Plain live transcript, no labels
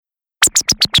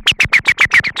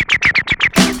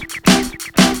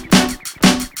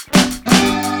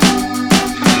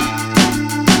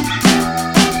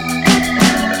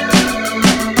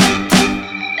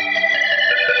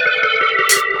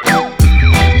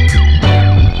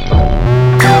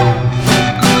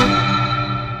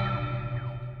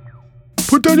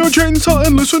down your chainsaw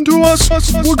and listen to us.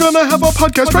 We're gonna have a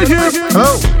podcast right here.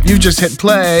 Hello, you've just hit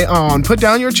play on Put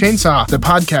Down Your Chainsaw, the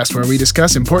podcast where we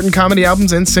discuss important comedy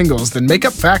albums and singles, then make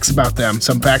up facts about them.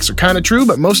 Some facts are kind of true,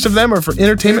 but most of them are for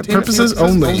entertainment purposes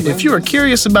only. If you are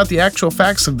curious about the actual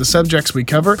facts of the subjects we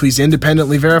cover, please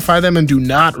independently verify them and do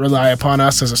not rely upon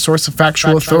us as a source of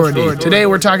factual authority. Today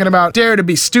we're talking about Dare to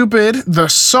Be Stupid, the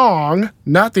song,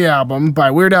 not the album, by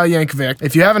Weird Al Yankovic.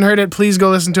 If you haven't heard it, please go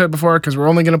listen to it before, because we're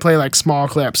only going to play like small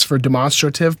clips for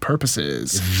demonstrative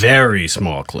purposes. Very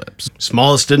small clips.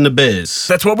 Smallest in the biz.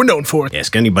 That's what we're known for.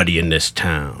 Ask anybody in this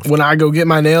town. When I go get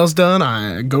my nails done,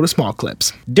 I go to small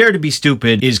clips. Dare to Be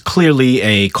Stupid is clearly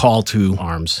a call to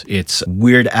arms. It's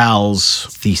Weird Al's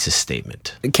thesis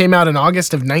statement. It came out in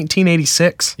August of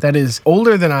 1986. That is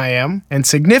older than I am and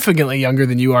significantly younger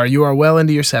than you are. You are well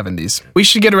into your 70s. We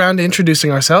should get around to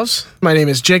introducing ourselves. My name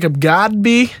is Jacob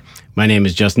Godby. My name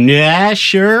is Justin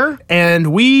Asher.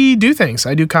 And we do things.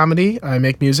 I do comedy. I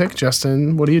make music.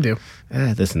 Justin, what do you do?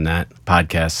 This and that.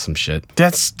 Podcasts, some shit.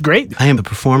 That's great. I am a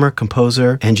performer,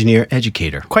 composer, engineer,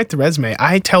 educator. Quite the resume.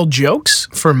 I tell jokes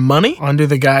for money under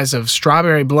the guise of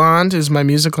Strawberry Blonde is my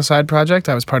musical side project.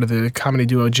 I was part of the comedy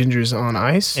duo Gingers on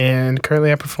Ice, and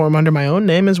currently I perform under my own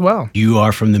name as well. You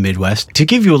are from the Midwest. To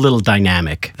give you a little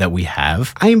dynamic that we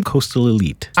have, I am coastal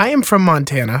elite. I am from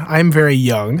Montana. I am very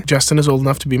young. Justin is old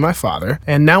enough to be my father,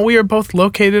 and now we are both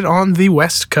located on the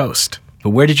West Coast. But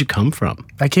where did you come from?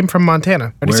 I came from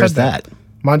Montana. Where is that?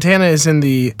 Montana is in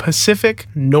the Pacific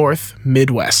North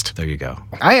Midwest. There you go.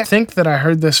 I think that I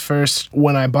heard this first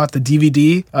when I bought the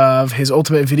DVD of his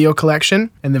Ultimate Video Collection,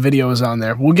 and the video was on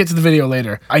there. We'll get to the video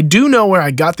later. I do know where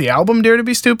I got the album Dare to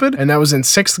Be Stupid, and that was in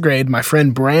 6th grade. My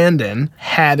friend Brandon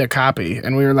had a copy,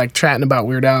 and we were like chatting about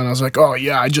Weird Al, and I was like, oh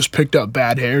yeah, I just picked up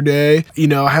Bad Hair Day. You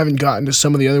know, I haven't gotten to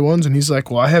some of the other ones, and he's like,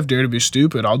 well, I have Dare to Be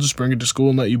Stupid. I'll just bring it to school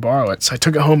and let you borrow it. So I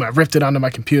took it home, I ripped it onto my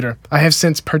computer. I have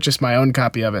since purchased my own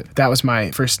copy of it. That was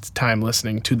my first time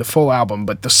listening to the full album,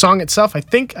 but the song itself, I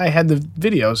think I had the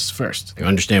videos first. You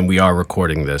understand we are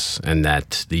recording this, and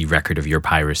that the record of your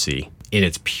piracy in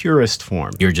its purest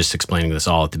form. You're just explaining this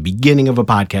all at the beginning of a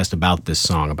podcast about this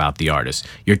song, about the artist.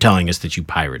 You're telling us that you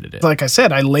pirated it. Like I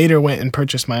said, I later went and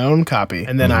purchased my own copy,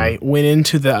 and then I went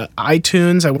into the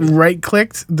iTunes, I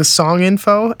right-clicked the song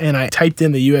info, and I typed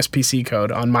in the USPC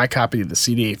code on my copy of the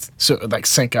CD, so it would like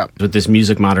sync up. With this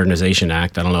Music Modernization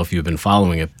Act, I don't know if you've been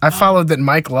following it. I followed that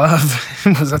Mike Love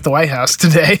was at the White House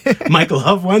today. Mike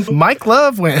Love went? Mike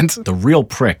Love went. The real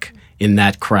prick in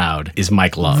that crowd is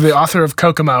Mike Love. The author of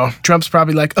Kokomo. Trump's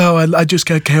probably like, oh, I just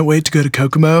can't wait to go to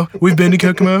Kokomo. We've been to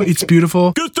Kokomo. It's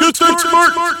beautiful.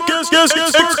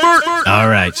 All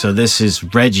right, so this is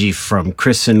Reggie from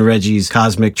Chris and Reggie's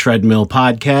Cosmic Treadmill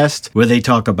podcast, where they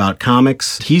talk about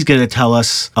comics. He's going to tell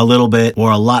us a little bit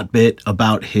or a lot bit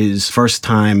about his first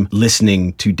time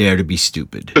listening to Dare to Be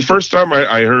Stupid. The first time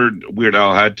I heard Weird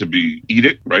Al had to be Eat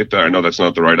It, right? I know that's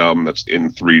not the right album, that's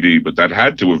in 3D, but that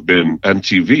had to have been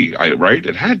MTV. Right?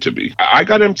 It had to be. I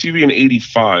got MTV in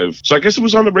 85, so I guess it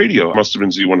was on the radio. It must have been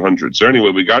Z100. So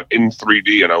anyway, we got in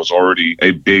 3D, and I was already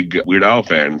a big Weird Al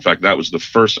fan. In fact, that was the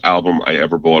first album I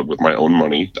ever bought with my own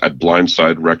money at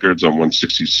Blindside Records on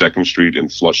 162nd Street in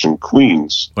Flushing,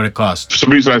 Queens. What it cost? For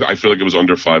some reason, I feel like it was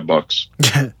under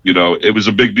 $5. You know, it was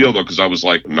a big deal, though, because I was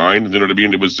like 9. You know what I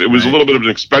mean? It was a little bit of an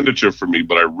expenditure for me,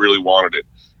 but I really wanted it.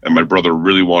 And my brother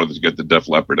really wanted to get the Def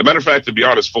Leppard. As a matter of fact, to be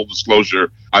honest, full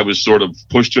disclosure, I was sort of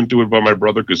pushed into it by my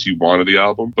brother because he wanted the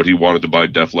album, but he wanted to buy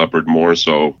Def Leppard more.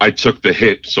 So I took the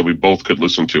hit so we both could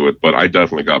listen to it. But I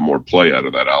definitely got more play out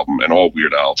of that album and all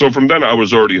Weird Al. So from then I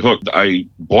was already hooked. I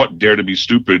bought Dare to Be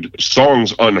Stupid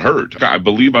songs unheard. I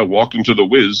believe I walked into the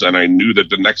Wiz and I knew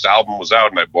that the next album was out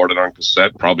and I bought it on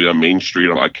cassette, probably on Main Street.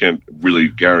 I can't really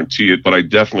guarantee it, but I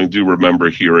definitely do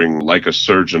remember hearing Like a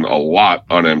Surgeon a lot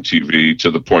on MTV to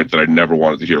the point that I never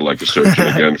wanted to hear Like a Surgeon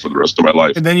again for the rest of my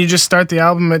life. And then you just start the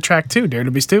album at track 2, Dare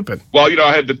to Be Stupid. Well, you know,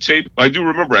 I had the tape. I do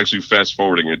remember actually fast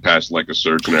forwarding it past Like a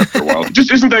Surgeon after a while. Just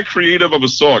isn't that creative of a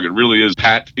song? It really is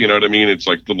pat, you know what I mean? It's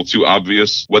like a little too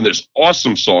obvious when there's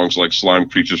awesome songs like Slime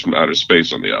Creatures from Outer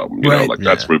Space on the album. You know, like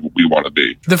that's where we want to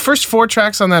be. The first 4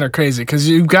 tracks on that are crazy because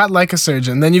you've got Like a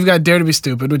Surgeon, then you've got Dare to Be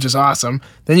Stupid, which is awesome.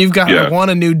 Then you've got I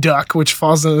Want a New Duck, which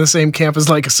falls into the same camp as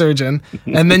Like a Surgeon.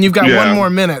 And then you've got One More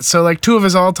Minute. So like 2 of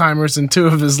his all-timers and 2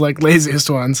 of his like laziest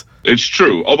ones. It's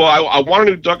true. Although I Want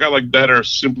a New Duck I like better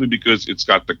simply because it's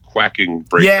got the quacking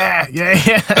breakdown.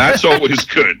 Yeah. That's always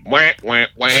good. Wah, wah,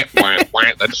 wah, wah, wah.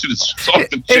 That shit is off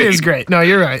the chain. It is great. No,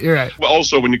 you're right. Well,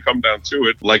 also, when you come down to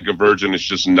it, Like a Virgin is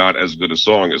just not as good a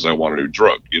song as I Want a New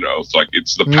Drug. You know, it's like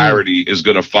it's the parody is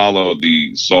going to follow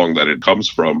the song that it comes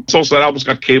from. It's also that album's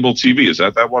got cable TV. Is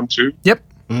that one too? Yep.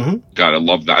 God, I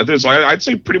love that. I'd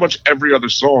say pretty much every other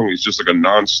song is just like a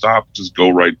nonstop, just go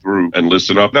right through and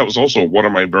listen up. That was also one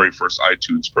of my very first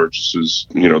iTunes purchases,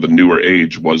 the newer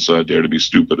age, was Dare to Be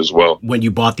Stupid as well. When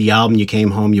you bought the album, you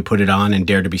came home, you put it on, and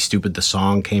Dare to Be Stupid, the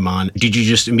song came on. Did you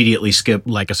just immediately skip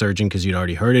Like a Surgeon because you'd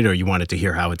already heard it, or you wanted to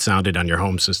hear how it sounded on your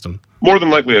home system? More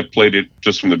than likely, I played it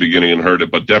just from the beginning and heard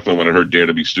it, but definitely when I heard Dare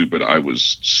to Be Stupid, I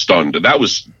was stunned. And that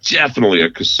was definitely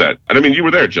a cassette. And I mean, you were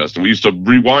there, Justin. We used to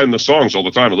rewind the songs all the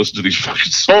time and listen to these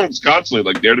fucking songs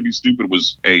constantly. Like, Dare to Be Stupid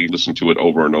was a listen to it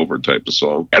over and over type of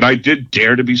song. And I did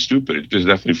Dare to Be Stupid. It just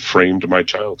definitely framed my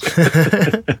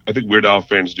childhood. I think Weird Al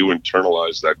fans do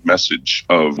internalize that message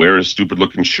of wear a stupid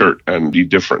looking shirt and be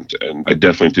different. And I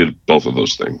definitely did both of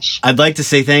those things. I'd like to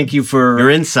say thank you for your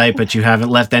insight, but you haven't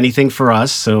left anything for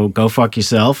us, so go fuck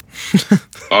yourself.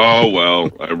 Oh,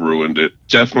 well, I ruined it.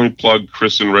 Definitely plug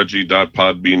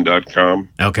chrisandreggie.podbean.com.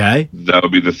 Okay. That'll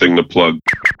be the thing to plug.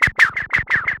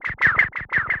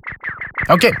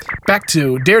 Okay, back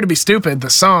to Dare to Be Stupid, the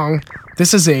song.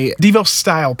 This is a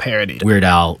Devo-style parody. Weird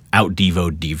Al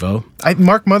out-Devo Devo.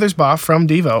 Mark Mothersbaugh from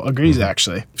Devo agrees,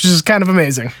 actually, which is kind of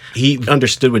amazing. He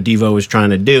understood what Devo was trying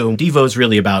to do. Devo is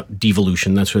really about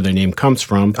devolution. That's where their name comes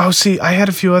from. Oh, see, I had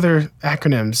a few other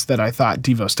acronyms that I thought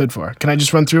Devo stood for. Can I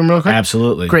just run through them real quick?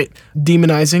 Absolutely. Great.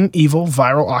 Demonizing evil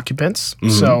viral occupants.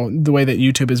 So the way that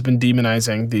YouTube has been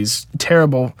demonizing these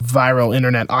terrible viral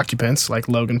internet occupants like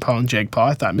Logan Paul and Jake Paul,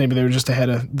 I thought maybe they were just ahead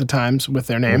of the times with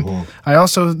their name. I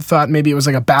also thought maybe it was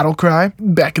like a battle cry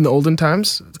back in the olden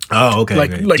times. Oh, okay.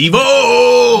 Like Devo!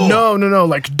 No,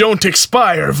 like, don't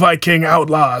expire, Viking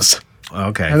outlaws.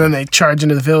 Okay. And then they charge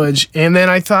into the village. And then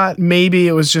I thought maybe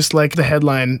it was just like the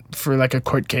headline for like a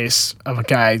court case of a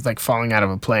guy like falling out of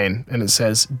a plane. And it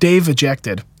says, Dave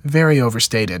ejected, very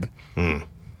overstated.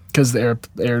 Because the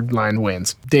airline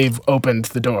wins. Dave opened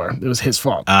the door. It was his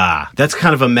fault. That's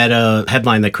kind of a meta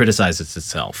headline that criticizes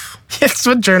itself. It's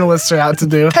what journalists are out to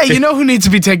do. Hey, you know who needs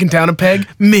to be taken down a peg?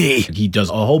 Me. He does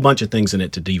a whole bunch of things in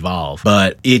it to devolve,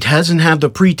 but it hasn't had the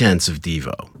pretense of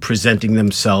Devo, presenting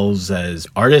themselves as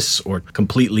artists or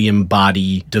completely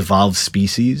embody devolved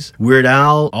species. Weird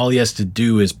Al, all he has to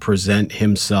do is present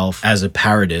himself as a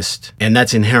parodist, and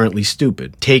that's inherently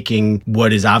stupid, taking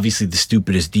what is obviously the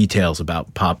stupidest details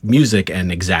about pop music and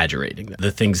exaggerating them.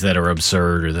 The things that are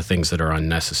absurd or the things that are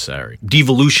unnecessary.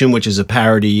 Devolution, which is a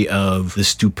parody of the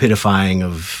stupidifying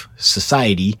of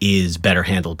society, is better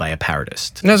handled by a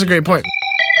parodist. That's a great point.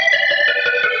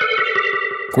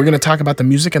 We're going to talk about the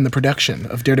music and the production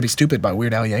of Dare to Be Stupid by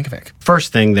Weird Al Yankovic.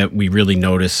 First thing that we really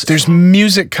notice... There's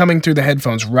music coming through the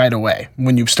headphones right away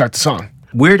when you start the song.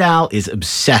 Weird Al is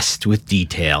obsessed with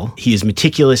detail. He is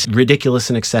meticulous, ridiculous,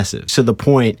 and excessive, to the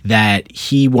point that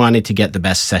he wanted to get the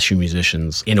best session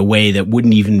musicians in a way that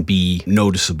wouldn't even be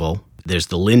noticeable. There's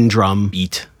the Linn drum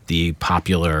beat, the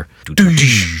popular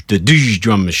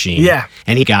drum machine. Yeah.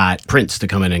 And he got Prince to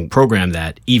come in and program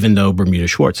that, even though Bermuda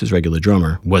Schwartz, his regular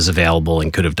drummer, was available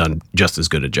and could have done just as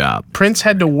good a job. Prince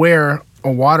had to wear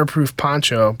a waterproof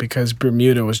poncho because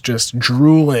Bermuda was just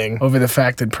drooling over the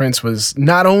fact that Prince was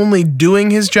not only doing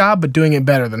his job, but doing it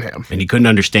better than him. And he couldn't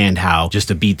understand how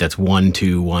just a beat that's 1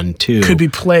 2 1 2 could be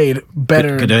played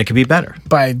better. It could be better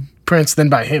by Prince than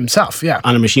by himself, yeah.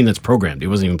 On a machine that's programmed. He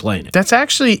wasn't even playing it. That's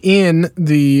actually in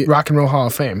the Rock and Roll Hall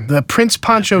of Fame. The Prince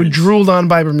poncho drooled on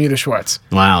by Bermuda Schwartz.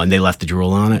 Wow, and they left the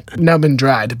drool on it? Now been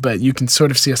dried, but you can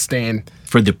sort of see a stain.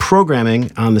 For the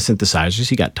programming on the synthesizers,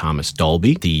 he got Thomas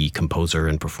Dolby, the composer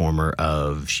and performer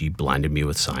of She Blinded Me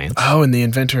with Science. Oh, and the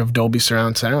inventor of Dolby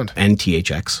Surround Sound. And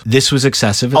THX. This was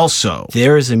excessive. Also,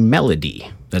 there is a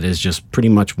melody that is just pretty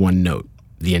much one note.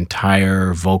 The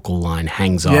entire vocal line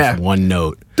hangs off one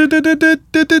note. And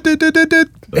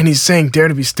he's saying Dare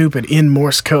to Be Stupid in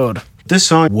Morse code. This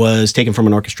song was taken from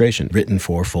an orchestration written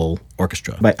for full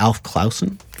orchestra by Alf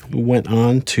Clausen, who went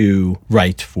on to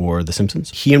write for The Simpsons.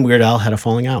 He and Weird Al had a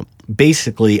falling out,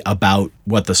 basically about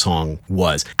what the song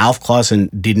was. Alf Clausen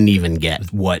didn't even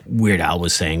get what Weird Al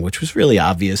was saying, which was really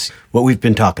obvious. What we've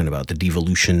been talking about, the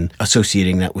devolution,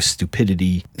 associating that with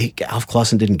stupidity. Alf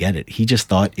Clausen didn't get it. He just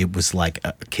thought it was like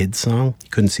a kid's song. He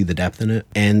couldn't see the depth in it.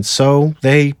 And so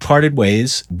they parted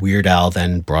ways. Weird Al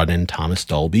then brought in Thomas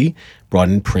Dolby, brought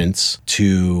in Prince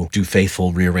to do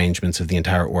faithful rearrangements of the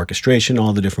entire orchestration,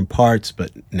 all the different parts,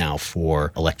 but now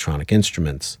for electronic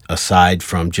instruments. Aside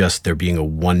from just there being a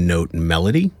one-note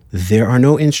melody, there are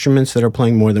no instruments that are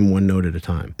playing more than one note at a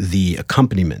time. The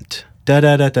accompaniment. So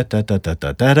there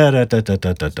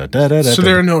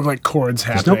are no like chords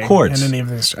happening. There's no chords. In any of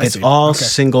this. It's all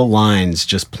single lines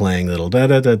just playing little da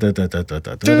da da da da da da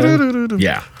da da.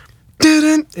 Yeah.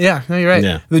 Yeah, no, you're right.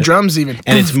 Yeah. The drums even.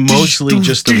 And it's mostly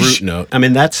just the root note. I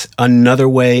mean, that's another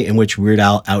way in which Weird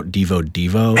Al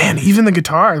out-Devo. Man, even the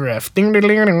guitar riff.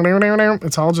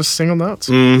 It's all just single notes.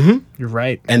 Mm-hmm. You're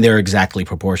right. And they're exactly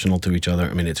proportional to each other.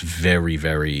 I mean, it's very,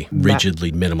 very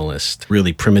rigidly minimalist,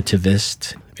 really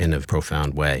primitivist in a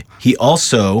profound way. He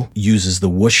also uses the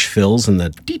whoosh fills and the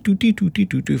dee-doo.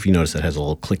 If you notice, that has a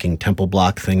little clicking tempo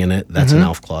block thing in it. That's an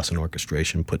Alf Clausen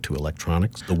orchestration put to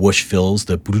electronics. The whoosh fills,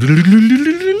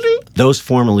 those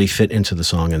formally fit into the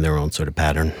song in their own sort of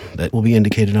pattern that will be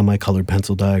indicated on my colored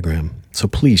pencil diagram. So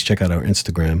please check out our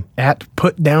Instagram. At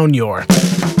Put Down Your.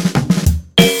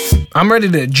 I'm ready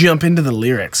to jump into the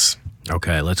lyrics.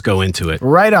 Okay, let's go into it.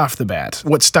 Right off the bat,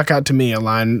 what stuck out to me, a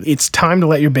line, it's time to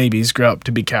let your babies grow up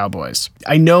to be cowboys.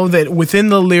 I know that within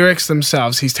the lyrics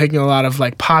themselves, he's taking a lot of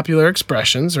like popular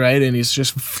expressions, right? And he's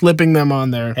just flipping them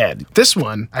on their head. This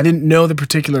one, I didn't know the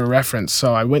particular reference,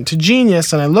 so I went to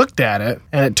Genius and I looked at it,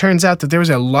 and it turns out that there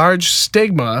was a large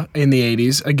stigma in the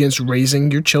 80s against raising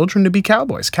your children to be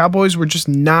cowboys. Cowboys were just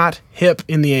not hip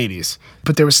in the 80s,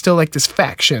 but there was still like this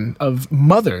faction of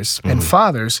mothers and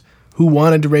fathers who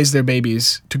wanted to raise their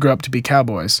babies to grow up to be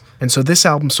cowboys. And so this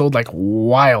album sold like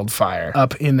wildfire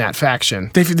up in that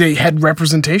faction. They had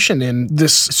representation in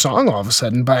this song all of a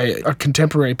sudden by a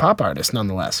contemporary pop artist,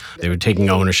 nonetheless. They were taking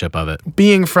ownership of it.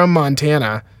 Being from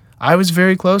Montana, I was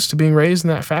very close to being raised in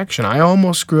that faction. I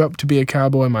almost grew up to be a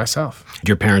cowboy myself.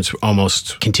 Your parents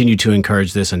almost continued to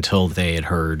encourage this until they had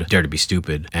heard Dare to Be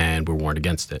Stupid and were warned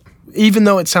against it. Even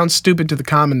though it sounds stupid to the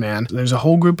common man, there's a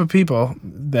whole group of people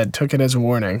that took it as a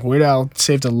warning. Weird Al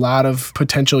saved a lot of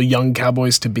potential young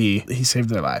cowboys to be. He saved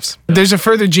their lives. There's a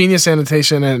further Genius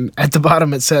annotation, and at the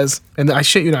bottom it says, and I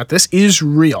shit you not, this is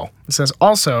real. It says,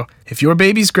 also, if your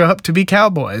babies grow up to be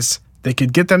cowboys, they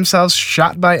could get themselves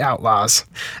shot by outlaws.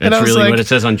 That's really what it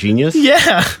says on Genius?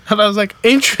 Yeah. And I was like,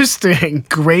 interesting.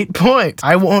 Great point.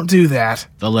 I won't do that.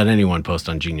 They'll let anyone post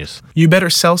on Genius. You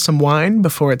better sell some wine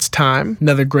before it's time.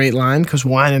 Another great line, because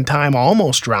wine and time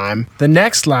almost rhyme. The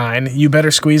next line, you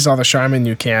better squeeze all the Charmin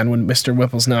you can when Mr.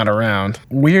 Whipple's not around.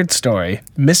 Weird story.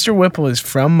 Mr. Whipple is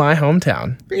from my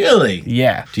hometown. Really?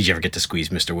 Yeah. Did you ever get to squeeze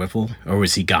Mr. Whipple? Or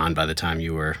was he gone by the time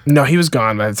you were... No, he was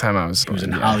gone by the time I was... He was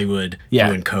in Hollywood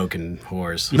doing coke and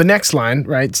whores. The next line,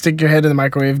 right? Stick your head in the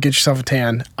microwave, get yourself a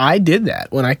tan. I did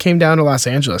that when I came down to Los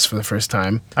Angeles for the first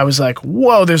time. I was like,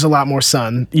 whoa, there's a lot more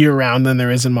sun year-round than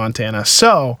there is in Montana.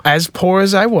 So, as poor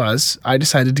as I was, I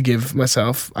decided to give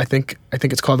myself, I think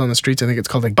it's called on the streets, I think it's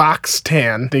called a box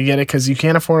tan. They get it because you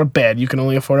can't afford a bed, you can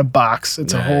only afford a box.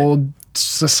 It's a whole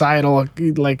societal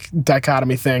like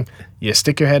dichotomy thing. You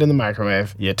stick your head in the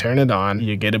microwave, you turn it on,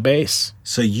 you get a bass.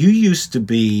 So you used to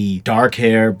be dark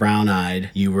hair,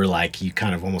 brown-eyed. You were like, you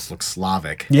kind of almost look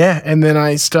Slavic. Yeah, and then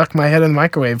I stuck my head in the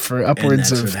microwave for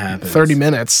upwards of 30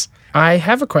 minutes. I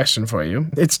have a question for you.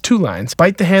 It's 2 lines.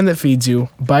 Bite the hand that feeds you,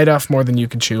 bite off more than you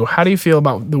can chew. How do you feel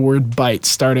about the word bite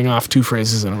starting off 2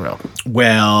 phrases in a row?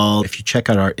 Well, if you check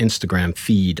out our Instagram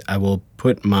feed, I will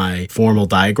put my formal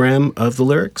diagram of the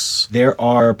lyrics. There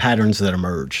are patterns that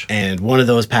emerge, and one of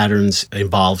those patterns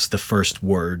involves the first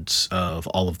words of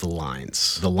all of the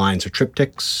lines. The lines are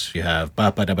triptychs. You have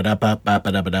ba-ba-da-ba-da-ba,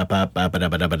 ba-ba-da-ba-da-ba,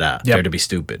 ba-ba-da-ba-da-ba-da. Dare to be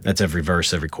stupid. That's every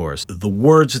verse, every chorus. The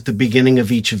words at the beginning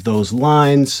of each of those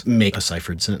lines make a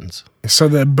ciphered sentence. So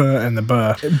the b and the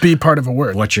b be part of a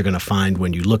word. What you're going to find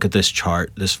when you look at this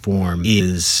chart, this form,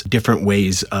 is different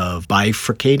ways of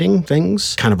bifurcating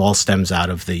things. Kind of all stems out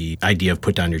of the idea of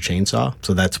put down your chainsaw.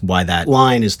 So that's why that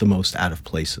line is the most out of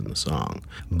place in the song.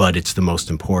 But it's the most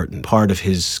important part of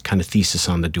his kind of thesis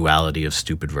on the duality of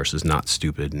stupid versus not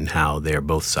stupid and how they're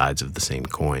both sides of the same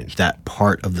coin. That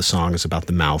part of the song is about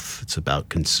the mouth. It's about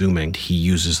consuming. He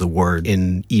uses the word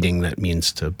in eating that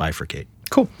means to bifurcate.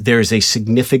 Cool. There's a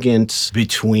significance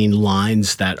between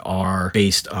lines that are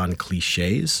based on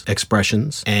cliches,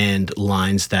 expressions, and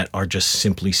lines that are just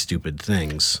simply stupid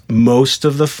things. Most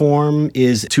of the form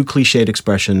is 2 cliched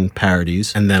expression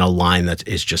parodies, and then a line that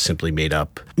is just simply made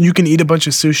up. You can eat a bunch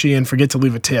of sushi and forget to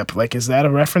leave a tip. Like, is that a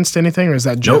reference to anything, or is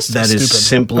that just Nope, that stupid? is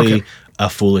simply a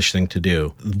foolish thing to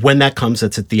do. When that comes,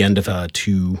 that's at the end of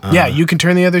 2... yeah, you can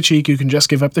turn the other cheek. You can just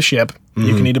give up the ship.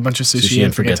 You can eat a bunch of sushi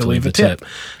and forget to leave a tip.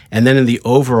 And then in the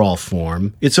overall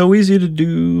form, it's so easy to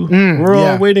do. We're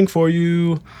all waiting for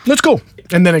you. Let's go.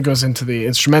 And then it goes into the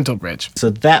instrumental bridge. So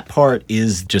that part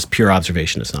is just pure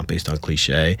observation. It's not based on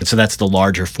cliche. And so that's the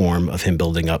larger form of him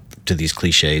building up to these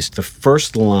cliches. The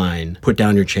first line, put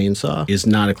down your chainsaw, is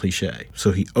not a cliche.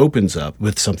 So he opens up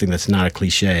with something that's not a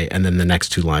cliche, and then the next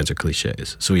 2 lines are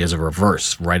cliches. So he has a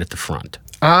reverse right at the front.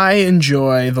 I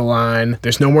enjoy the line,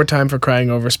 there's no more time for crying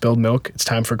over spilled milk. It's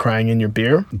time for crying in your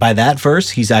beer. By that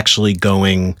verse, he's actually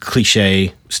going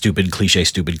cliche, stupid, cliche,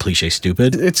 stupid, cliche,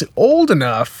 stupid. It's old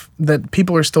enough that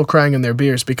people are still crying in their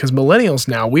beers because millennials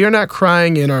now, we are not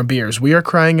crying in our beers. We are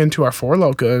crying into our Four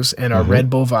Locos and our Red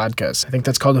Bull vodkas. I think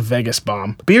that's called a Vegas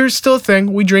bomb. Beer is still a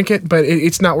thing. We drink it, but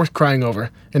it's not worth crying over.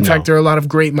 In fact, there are a lot of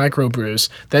great microbrews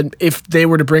that if they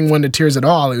were to bring one to tears at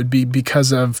all, it would be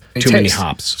because of too many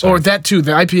hops. Or that too,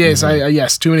 the IPAs.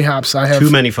 Yes, too many hops. I have too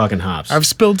many fucking hops. I've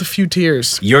spilled a few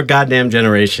tears. Your goddamn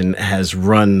generation has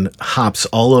run hops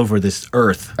all over this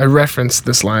earth. I referenced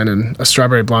this line in a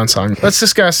Strawberry Blonde song. Let's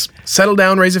discuss. Settle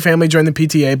down, raise a family, join the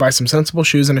PTA, buy some sensible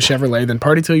shoes and a Chevrolet, then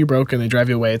party till you're broke and they drive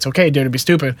you away. It's okay, dare to be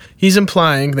stupid. He's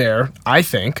implying there, I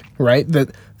think, right, that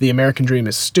the American dream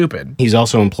is stupid. He's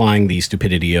also implying the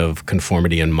stupidity of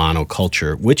conformity and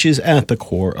monoculture, which is at the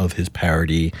core of his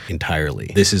parody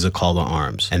entirely. This is a call to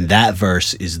arms. And that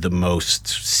verse is the most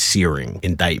searing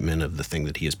indictment of the thing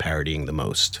that he is parodying the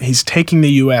most. He's taking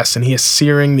the U.S. and he is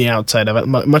searing the outside of it,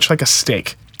 much like a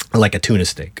steak. Like a tuna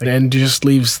steak. And just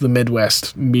leaves the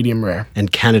Midwest medium rare.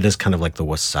 And Canada's kind of like the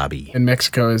wasabi. And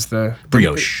Mexico is the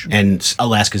brioche. And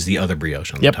Alaska's the other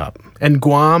brioche on the top. And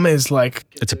Guam is like...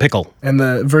 It's a pickle. And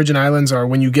the Virgin Islands are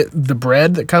when you get the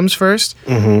bread that comes first,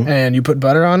 and you put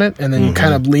butter on it, and then you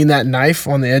kind of lean that knife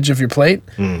on the edge of your plate.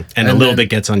 And a little bit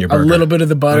gets on your burger. A little bit of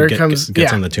the butter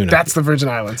gets on the tuna. That's the Virgin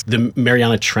Islands. The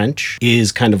Mariana Trench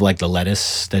is kind of like the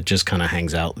lettuce that just kind of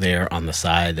hangs out there on the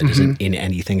side that isn't in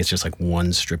anything. It's just like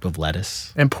one strip of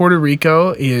lettuce. And Puerto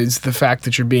Rico is the fact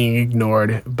that you're being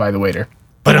ignored by the waiter.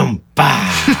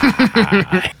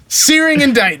 Searing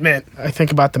indictment. I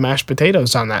think about the mashed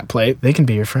potatoes on that plate. They can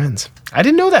be your friends. I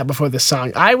didn't know that before this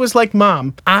song. I was like,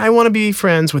 Mom, I want to be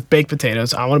friends with baked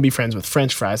potatoes. I want to be friends with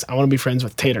French fries. I want to be friends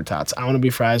with tater tots. I want to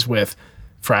be friends with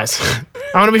fries.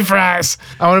 I want to be fries.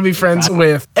 I want to be friends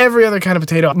with every other kind of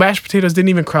potato. Mashed potatoes didn't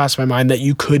even cross my mind that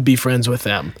you could be friends with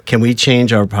them. Can we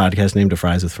change our podcast name to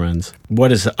Fries with Friends?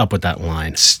 What is up with that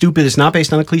line? Stupid is not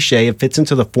based on a cliche. It fits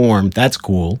into the form. That's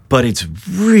cool. But it's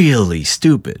really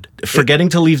stupid. Forgetting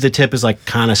to leave the tip is like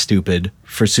kind of stupid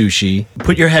for sushi.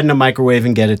 Put your head in a microwave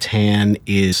and get a tan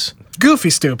is... goofy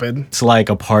stupid. It's like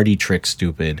a party trick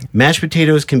stupid. Mashed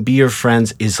potatoes can be your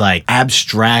friends is like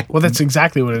abstract. Well, that's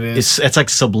exactly what it is. It's like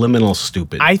subliminal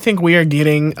stupid. I think we are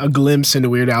getting a glimpse into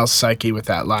Weird Al's psyche with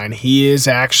that line. He is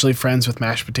actually friends with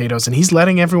mashed potatoes, and he's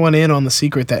letting everyone in on the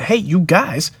secret that, hey, you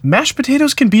guys, mashed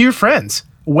potatoes can be your friends.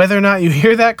 Whether or not you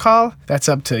hear that call, that's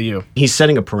up to you. He's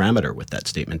setting a parameter with that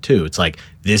statement, too. It's like,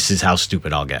 this is how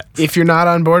stupid I'll get. If you're not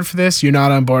on board for this, you're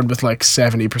not on board with like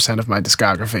 70% of my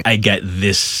discography. I get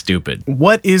this stupid.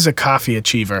 What is a coffee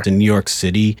achiever? In New York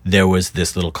City, there was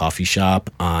this little coffee shop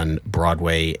on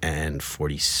Broadway and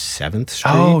 47th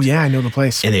Street. Oh, yeah, I know the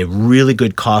place. And they had really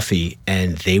good coffee,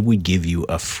 and they would give you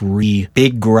a free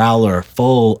big growler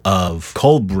full of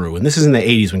cold brew. And this is in the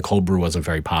 80s when cold brew wasn't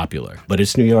very popular. But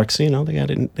it's New York, so, you know, they had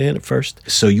it first.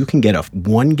 So you can get a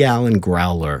 1-gallon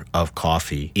growler of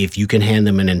coffee if you can hand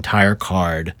them an entire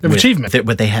card of achievement.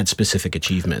 But they had specific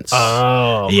achievements.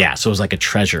 Oh. Yeah, so it was like a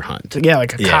treasure hunt. Yeah,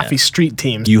 like a coffee street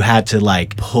team. You had to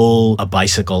like pull a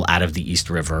bicycle out of the East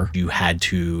River. You had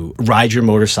to ride your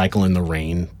motorcycle in the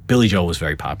rain. Billy Joel was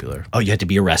very popular. Oh, you had to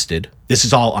be arrested. This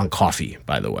is all on coffee,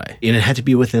 by the way. And it had to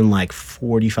be within like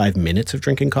 45 minutes of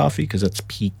drinking coffee because that's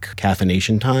peak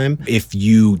caffeination time. If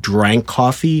you drank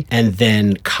coffee and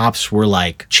then cops were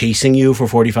like chasing you for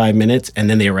 45 minutes and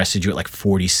then they arrested you at like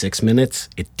 46 minutes,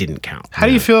 it didn't count. How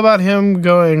do you feel about him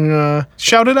going,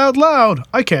 shout it out loud?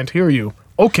 I can't hear you.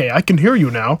 Okay, I can hear you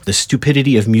now. The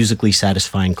stupidity of musically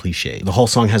satisfying cliche. The whole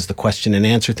song has the question and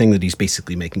answer thing that he's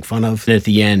basically making fun of. And at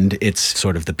the end, it's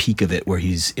sort of the peak of it where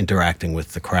he's interacting with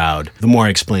the crowd. The more I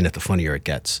explain it, the funnier it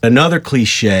gets. Another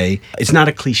cliche, it's not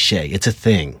a cliche, it's a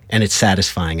thing. And it's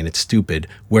satisfying and it's stupid,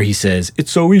 where he says,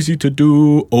 it's so easy to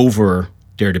do over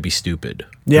dare to be stupid.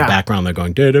 Yeah. In the background, they're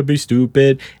going, dare to be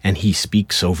stupid. And he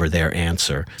speaks over their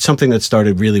answer. Something that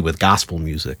started really with gospel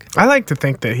music. I like to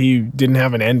think that he didn't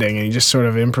have an ending and he just sort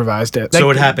of improvised it. So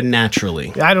it happened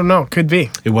naturally. I don't know. Could be.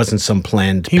 It wasn't some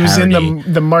planned He was in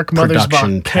the Mark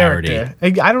Mothersbaugh parody.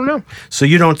 character. I don't know. So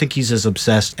you don't think he's as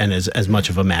obsessed and as much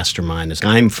of a mastermind as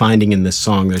I'm finding in this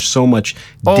song? There's so much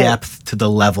depth to the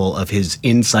level of his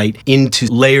insight into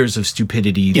layers of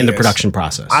stupidity in the production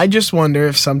process. I just wonder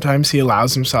if sometimes he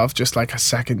allows himself just like a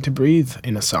second to breathe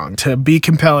in a song, to be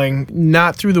compelling,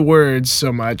 not through the words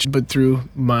so much, but through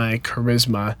my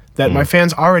charisma that my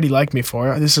fans already like me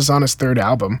for. This is on his third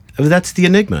album. That's the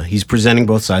enigma. He's presenting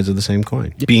both sides of the same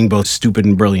coin, being both stupid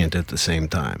and brilliant at the same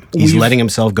time. He's letting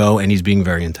himself go, and he's being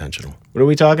very intentional. What are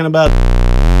we talking about?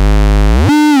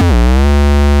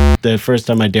 The first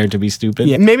time I dared to be stupid?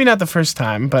 Yeah, maybe not the first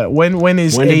time, but when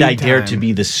did I dare to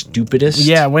be the stupidest?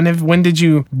 Yeah, when did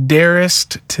you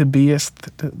darest to be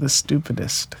the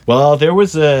stupidest? Well, there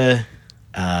was a...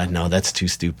 no, that's too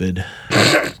stupid.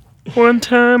 One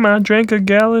time I drank a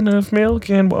gallon of milk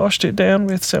and washed it down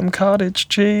with some cottage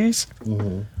cheese.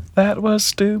 Mm-hmm. That was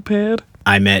stupid.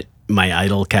 I met my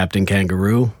idol, Captain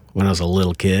Kangaroo, when I was a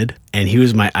little kid. And he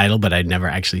was my idol, but I'd never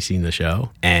actually seen the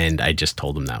show. And I just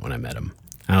told him that when I met him.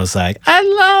 I was like, I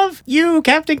love you,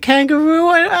 Captain Kangaroo.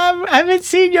 I haven't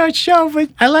seen your show, but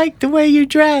I like the way you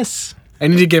dress. I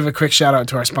need to give a quick shout out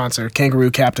to our sponsor, Kangaroo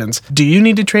Captains. Do you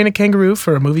need to train a kangaroo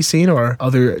for a movie scene or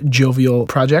other jovial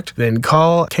project? Then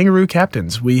call Kangaroo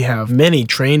Captains. We have many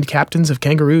trained captains of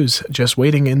kangaroos just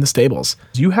waiting in the stables.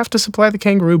 You have to supply the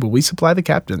kangaroo, but we supply the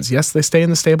captains. Yes, they stay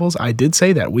in the stables. I did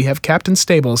say that. We have captain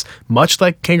stables, much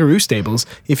like kangaroo stables,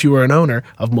 if you are an owner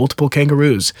of multiple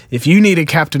kangaroos. If you need a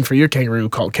captain for your kangaroo,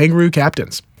 call Kangaroo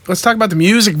Captains. Let's talk about the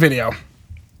music video.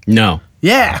 No.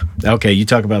 Yeah. Okay, you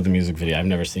talk about the music video. I've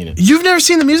never seen it. You've never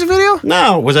seen the music video?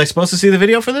 No. Was I supposed to see the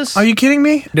video for this? Are you kidding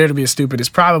me? Dare to Be a Stupid is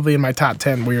probably in my top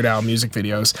 10 Weird Al music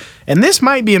videos. And this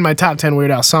might be in my top 10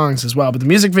 Weird Al songs as well. But the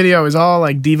music video is all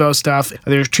like Devo stuff.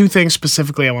 There's two things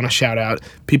specifically I want to shout out.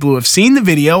 People who have seen the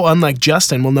video, unlike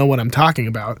Justin, will know what I'm talking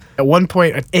about. At one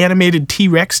point, an animated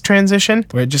T-Rex transition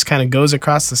where it just kind of goes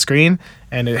across the screen.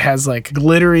 And it has like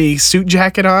glittery suit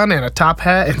jacket on and a top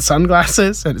hat and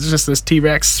sunglasses. And it's just this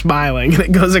T-Rex smiling and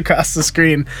it goes across the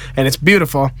screen and it's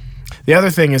beautiful. The other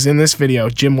thing is in this video,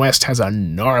 Jim West has a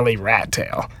gnarly rat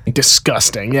tail.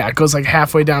 Disgusting. Yeah, it goes like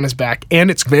halfway down his back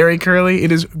and it's very curly.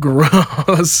 It is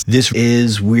gross. This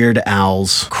is Weird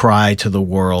Al's cry to the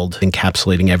world,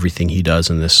 encapsulating everything he does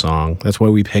in this song. That's why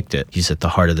we picked it. He's at the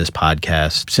heart of this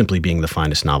podcast. Simply being the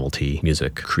finest novelty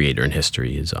music creator in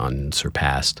history is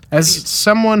unsurpassed. As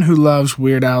someone who loves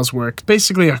Weird Al's work,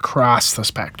 basically across the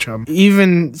spectrum,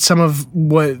 even some of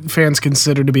what fans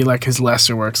consider to be like his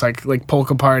lesser works, like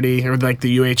Polka Party or like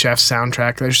the UHF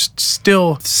soundtrack, there's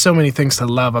still so many things to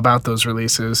love about those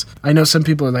releases. I know some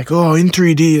people are like, oh, In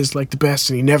 3D is like the best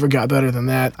and he never got better than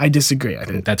that. I disagree.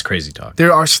 That's crazy talk.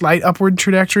 There are slight upward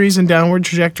trajectories and downward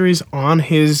trajectories on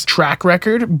his track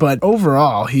record, but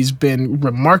overall, he's been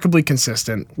remarkably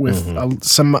consistent with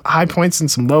some high points and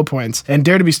some low points. And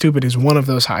Dare to Be Stupid is one of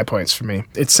those high points for me.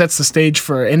 It sets the stage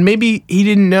for, and maybe he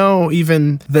didn't know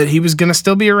even that he was going to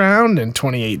still be around in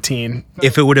 2018.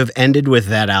 If it would have ended with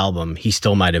that album, he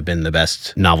still might have been the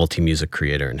best novelty music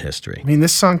creator in history. I mean,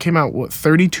 this song came out,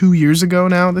 32 years ago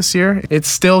now this year? It's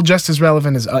still just as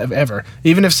relevant as ever.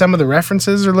 Even if some of the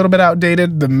references are a little bit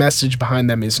outdated, the message behind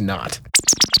them is not.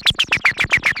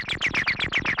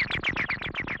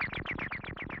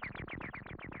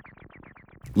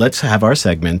 Let's have our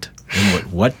segment.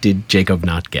 What did Jacob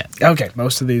not get? Okay,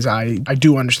 most of these I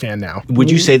do understand now.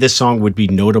 Would you say this song would be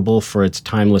notable for its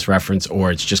timeless reference, or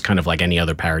it's just kind of like any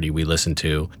other parody we listen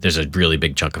to? There's a really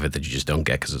big chunk of it that you just don't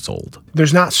get because it's old.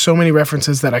 There's not so many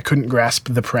references that I couldn't grasp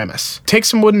the premise. Take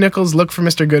some wooden nickels, look for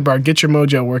Mr. Goodbar, get your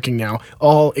mojo working now.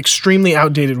 All extremely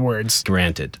outdated words.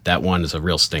 Granted, that one is a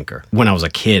real stinker. When I was a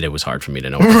kid, it was hard for me to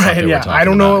know what the fuck they were talking about. I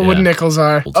don't know what wooden nickels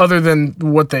are, other than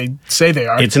what they say they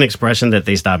are. It's an expression that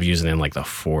they stopped using in like the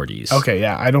 40s. Okay,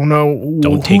 yeah. I don't know who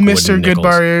Mr.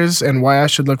 Goodbar is and why I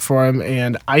should look for him.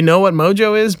 And I know what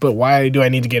mojo is, but why do I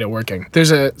need to get it working?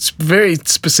 There's a very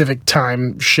specific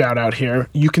time shout out here.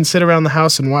 You can sit around the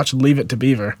house and watch Leave It to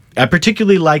Beaver. I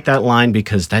particularly like that line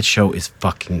because that show is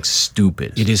fucking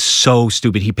stupid. It is so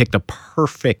stupid. He picked a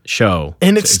perfect show.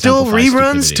 And it's still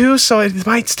reruns too, so it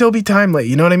might still be timely.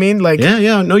 You know what I mean? Like,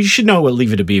 yeah. No, you should know what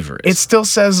Leave It to Beaver is. It still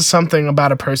says something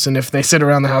about a person if they sit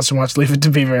around the house and watch Leave It to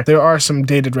Beaver. There are some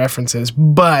dated references,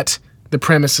 but the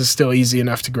premise is still easy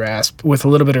enough to grasp. With a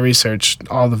little bit of research,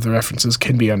 all of the references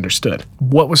can be understood.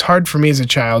 What was hard for me as a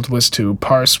child was to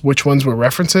parse which ones were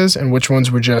references and which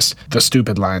ones were just the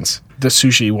stupid lines. The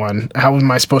sushi one, how am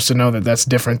I supposed to know that that's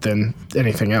different than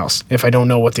anything else if I don't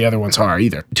know what the other ones are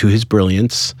either? To his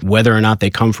brilliance, whether or not they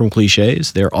come from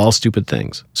cliches, they're all stupid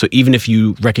things. So even if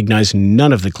you recognize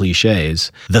none of the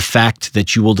cliches, the fact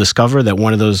that you will discover that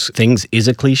one of those things is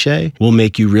a cliche will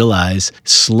make you realize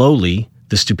slowly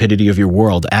the stupidity of your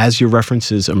world as your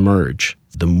references emerge.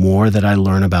 The more that I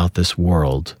learn about this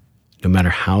world, no matter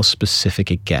how specific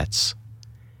it gets,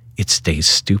 it stays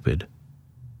stupid.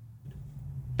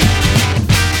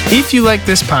 If you like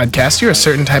this podcast, you're a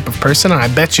certain type of person, and I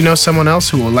bet you know someone else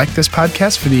who will like this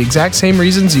podcast for the exact same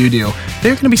reasons you do.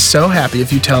 They're going to be so happy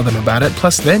if you tell them about it,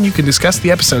 plus then you can discuss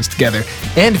the episodes together.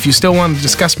 And if you still want to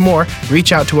discuss more,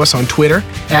 reach out to us on Twitter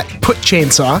at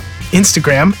PutChainsaw,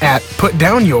 Instagram at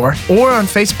PutDownYour, or on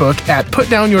Facebook at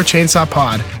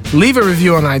PutDownYourChainsawPod. Leave a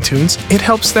review on iTunes. It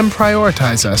helps them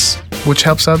prioritize us, which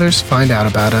helps others find out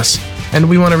about us. And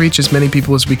we want to reach as many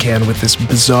people as we can with this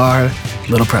bizarre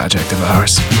little project of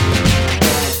ours.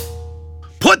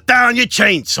 Put Down Your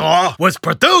Chainsaw was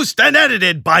produced and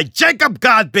edited by Jacob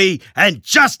Godby and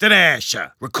Justin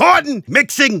Asher. Recording,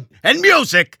 mixing, and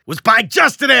music was by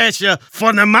Justin Asher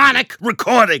for Mnemonic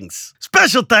Recordings.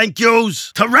 Special thank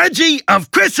yous to Reggie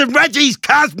of Chris and Reggie's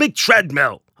Cosmic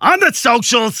Treadmill. On the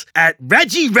socials at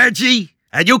Reggie,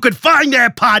 and you can find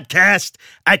their podcast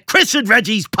at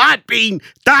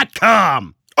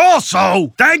chrisandreggiespodbean.com.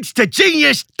 Also, thanks to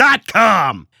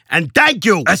genius.com. And thank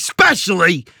you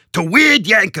especially to Weird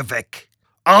Yankovic.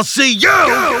 I'll see you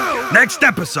next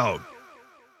episode.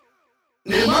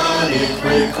 Mnemonic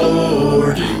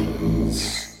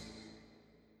Recordings.